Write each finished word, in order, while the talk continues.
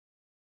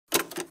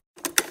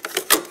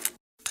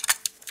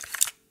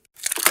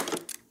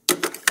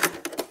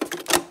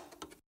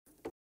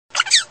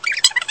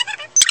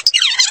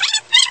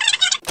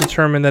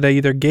determine that I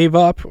either gave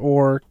up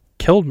or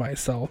killed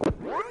myself.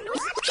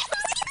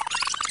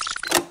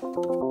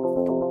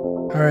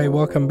 Alright,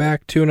 welcome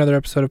back to another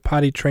episode of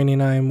Potty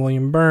Training. I am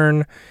William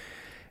Byrne,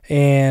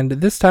 and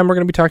this time we're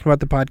going to be talking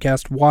about the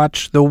podcast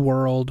Watch the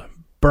World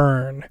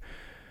Burn.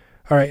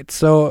 Alright,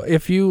 so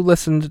if you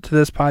listened to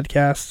this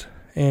podcast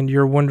and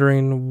you're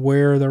wondering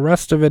where the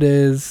rest of it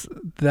is,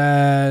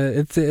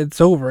 that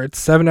it's over. It's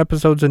 7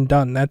 episodes and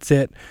done. That's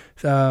it.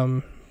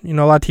 A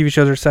lot of TV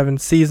shows are 7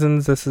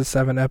 seasons. This is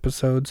 7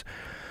 episodes.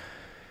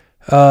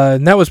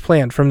 And that was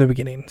planned from the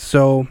beginning.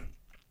 So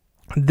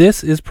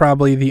this is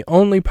probably the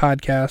only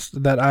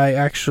podcast that I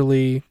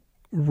actually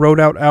wrote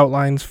out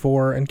outlines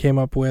for and came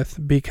up with,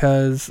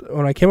 because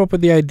when I came up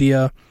with the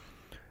idea,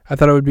 I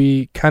thought it would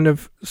be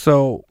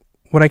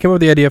when I came up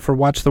with the idea for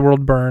Watch the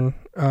World Burn,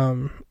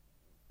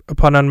 a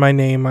pun on my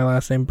name, my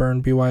last name, Byrne,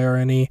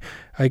 Byrne,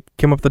 I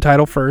came up with the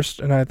title first,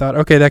 and I thought,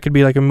 okay, that could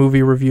be like a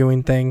movie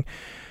reviewing thing.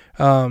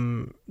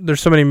 There's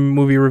so many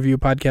movie review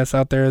podcasts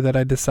out there that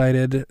I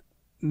decided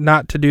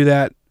not to do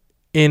that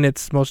in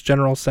its most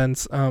general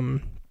sense.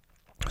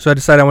 So I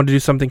decided I wanted to do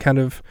something kind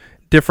of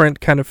different,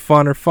 kind of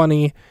fun or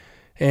funny,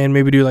 and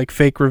maybe do like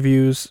fake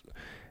reviews,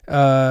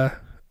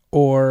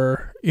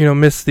 or,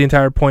 miss the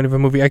entire point of a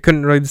movie. I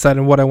couldn't really decide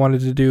on what I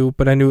wanted to do,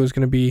 but I knew it was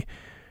going to be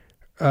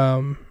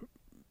a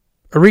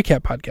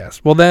recap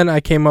podcast. Well, then I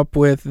came up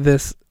with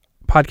this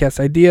podcast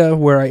idea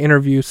where I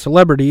interview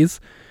celebrities,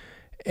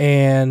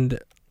 and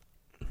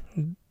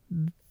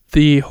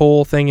the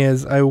whole thing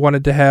is I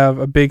wanted to have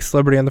a big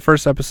celebrity on the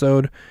first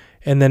episode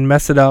and then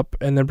mess it up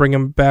and then bring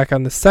them back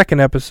on the second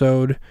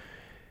episode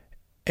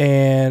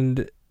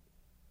and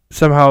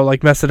somehow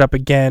like mess it up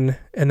again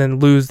and then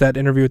lose that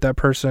interview with that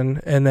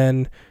person and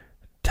then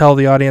tell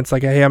the audience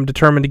like, hey, I'm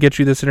determined to get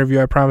you this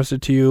interview. I promised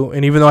it to you.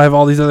 And even though I have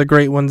all these other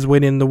great ones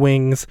waiting in the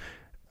wings,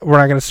 we're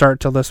not going to start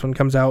till this one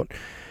comes out.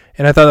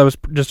 And I thought that was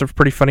just a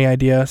pretty funny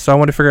idea. So I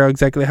wanted to figure out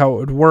exactly how it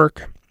would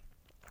work.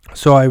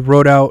 So I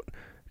wrote out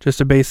just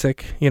a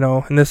basic,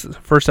 in this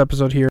first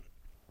episode here,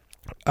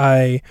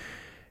 I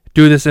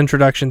do this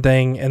introduction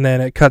thing and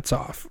then it cuts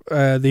off.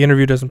 The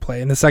interview doesn't play.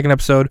 In the second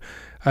episode,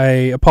 I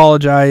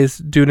apologize,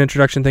 do an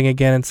introduction thing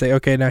again and say,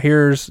 okay, now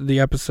here's the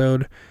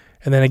episode.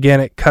 And then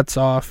again, it cuts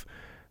off.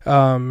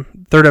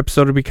 Third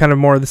episode would be kind of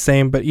more of the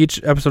same, but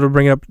each episode would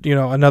bring up,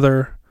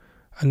 another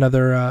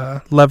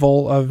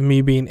level of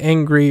me being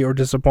angry or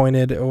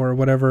disappointed or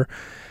whatever.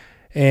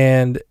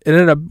 And it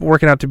ended up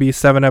working out to be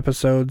 7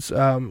 episodes.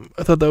 I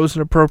thought that was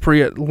an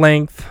appropriate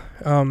length.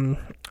 I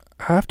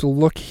have to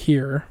look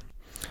here.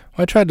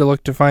 I tried to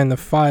look to find the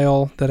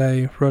file that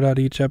I wrote out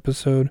each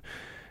episode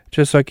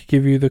just so I could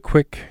give you the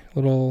quick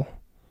little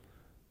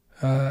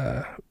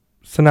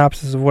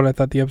synopsis of what I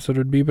thought the episode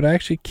would be, but I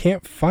actually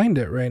can't find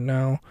it right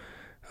now.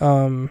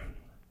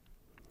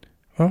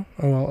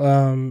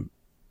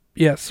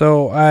 Yeah,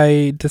 so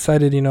I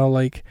decided,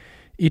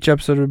 each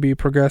episode would be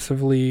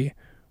progressively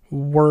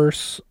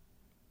worse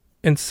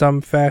in some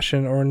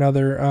fashion or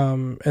another.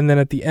 And then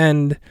at the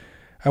end,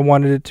 I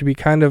wanted it to be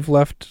kind of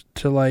left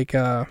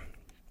to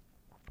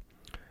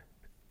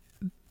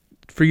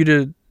for you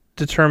to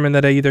determine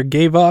that I either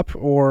gave up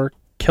or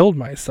killed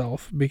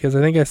myself, because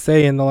I think I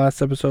say in the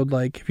last episode,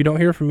 if you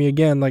don't hear from me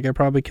again, I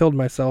probably killed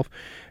myself,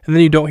 and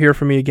then you don't hear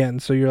from me again.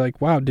 So you're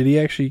like, wow, did he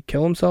actually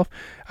kill himself?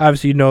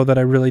 Obviously, you know that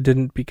I really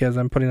didn't, because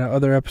I'm putting out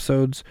other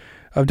episodes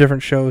of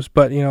different shows.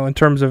 But, in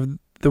terms of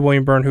the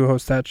William Byrne who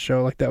hosts that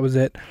show, that was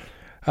it.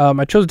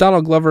 I chose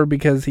Donald Glover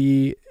because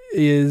he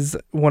is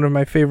one of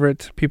my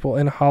favorite people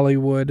in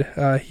Hollywood.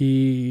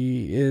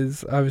 He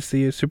is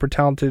obviously a super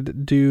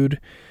talented dude,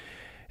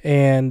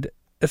 and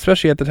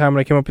especially at the time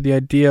when I came up with the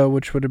idea,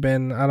 which would have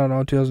been,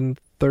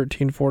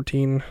 2013,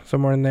 14,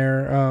 somewhere in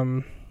there.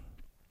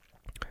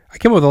 I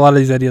came up with a lot of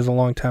these ideas a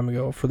long time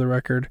ago, for the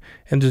record,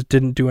 and just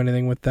didn't do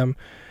anything with them.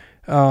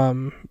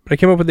 But I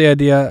came up with the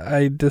idea.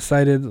 I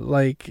decided,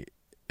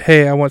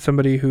 hey, I want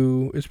somebody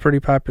who is pretty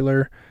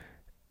popular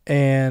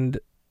and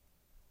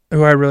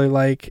who I really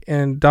like.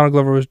 And Donald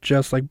Glover was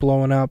just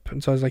blowing up.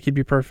 And so I was like, he'd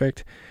be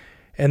perfect.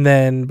 And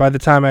then by the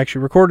time I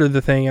actually recorded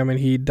the thing,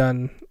 he'd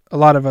done a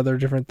lot of other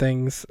different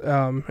things.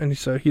 And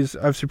so he's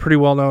obviously pretty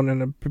well known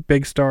and a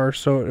big star.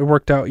 So it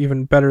worked out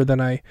even better than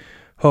I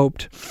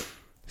hoped.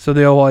 So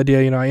the whole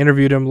idea, I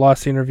interviewed him,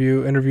 lost the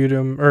interview, interviewed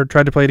him, or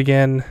tried to play it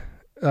again,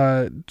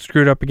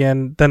 screwed up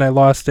again. Then I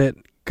lost it,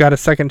 got a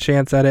second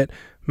chance at it,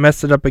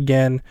 messed it up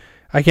again.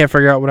 I can't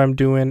figure out what I'm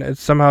doing.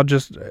 It's somehow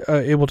just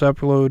able to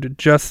upload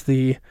just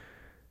the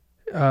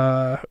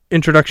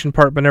introduction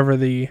part, but never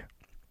the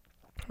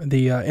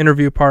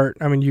interview part.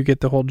 You get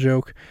the whole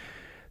joke.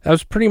 That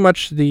was pretty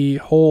much the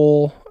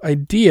whole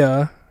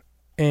idea,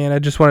 and I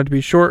just wanted it to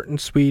be short and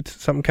sweet,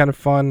 something kind of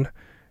fun.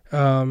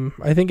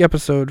 I think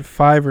episode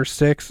 5 or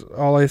 6,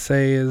 all I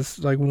say is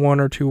 1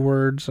 or 2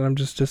 words, and I'm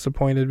just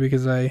disappointed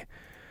because I'm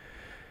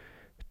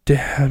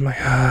like,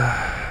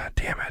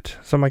 damn it,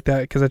 something like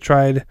that, because I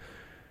tried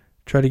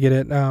to get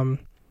it.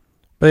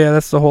 But yeah,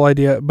 that's the whole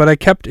idea. But I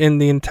kept in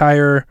the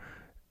entire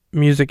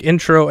music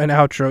intro and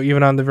outro,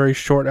 even on the very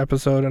short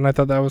episode, and I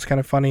thought that was kind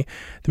of funny.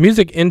 The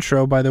music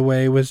intro, by the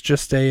way, was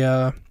just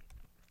a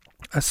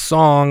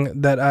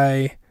song that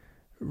I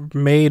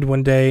made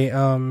one day.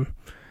 I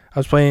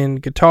was playing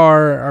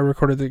guitar. I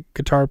recorded the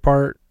guitar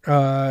part,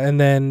 and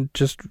then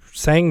just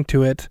sang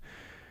to it.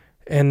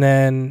 And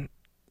then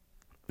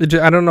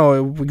I don't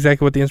know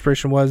exactly what the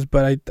inspiration was,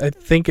 but I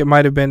think it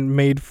might have been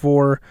made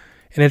for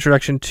an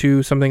introduction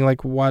to something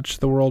like Watch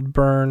the World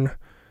Burn,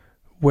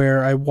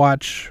 where I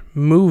watch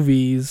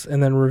movies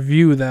and then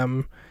review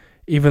them,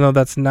 even though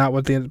that's not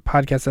what the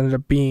podcast ended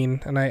up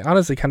being. And I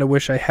honestly kind of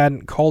wish I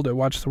hadn't called it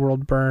Watch the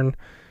World Burn,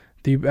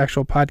 the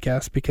actual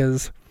podcast,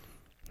 because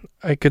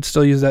I could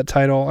still use that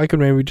title. I could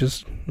maybe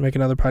just make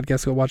another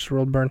podcast called Watch the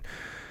World Burn,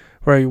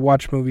 where I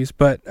watch movies.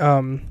 But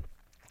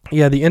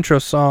yeah, the intro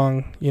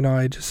song,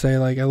 I just say,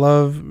 like, I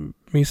love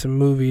me some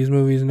movies,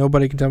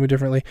 nobody can tell me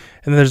differently.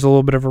 And then there's a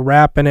little bit of a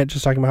rap in it,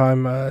 just talking about how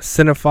I'm a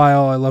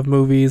cinephile, I love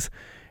movies.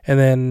 And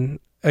then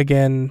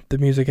again, the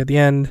music at the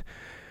end,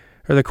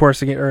 or the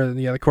chorus again,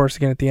 the chorus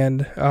again at the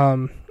end.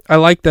 I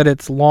like that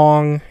it's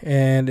long,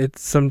 and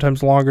it's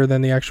sometimes longer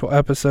than the actual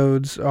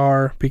episodes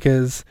are,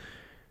 because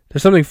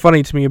there's something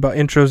funny to me about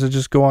intros that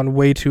just go on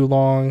way too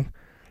long.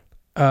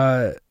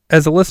 As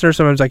a listener,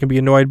 sometimes I can be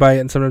annoyed by it,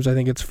 and sometimes I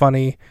think it's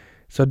funny.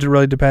 So it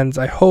really depends.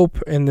 I hope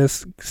in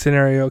this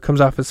scenario it comes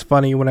off as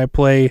funny when I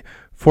play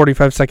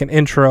 45-second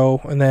intro,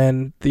 and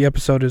then the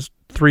episode is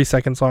 3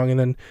 seconds long, and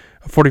then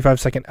a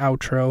 45-second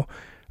outro.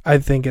 I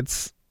think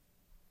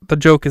the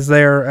joke is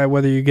there,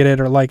 whether you get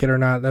it or like it or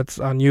not. That's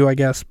on you, I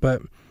guess.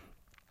 But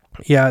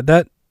yeah,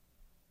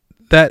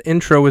 that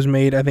intro was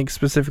made, I think,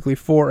 specifically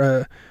for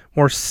a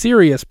more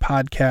serious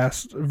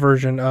podcast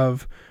version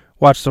of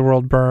Watch the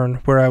World Burn,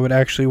 where I would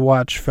actually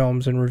watch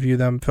films and review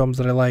them, films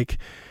that I like.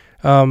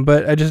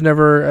 But I just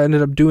never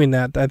ended up doing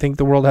that. I think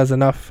the world has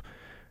enough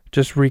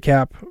just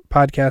recap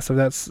podcasts of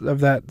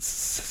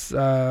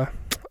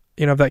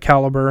that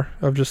caliber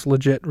of just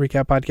legit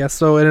recap podcasts.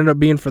 So it ended up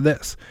being for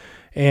this.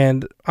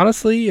 And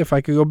honestly, if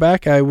I could go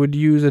back, I would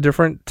use a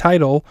different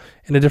title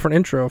and a different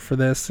intro for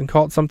this and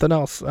call it something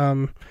else.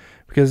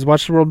 Because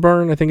Watch the World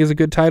Burn, I think, is a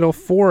good title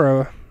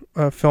for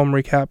a film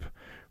recap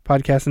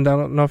podcast, and I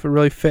don't know if it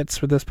really fits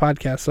with this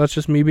podcast. So that's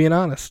just me being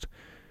honest.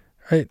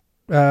 Right?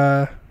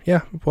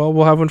 Yeah, well,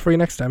 we'll have one for you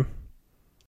next time.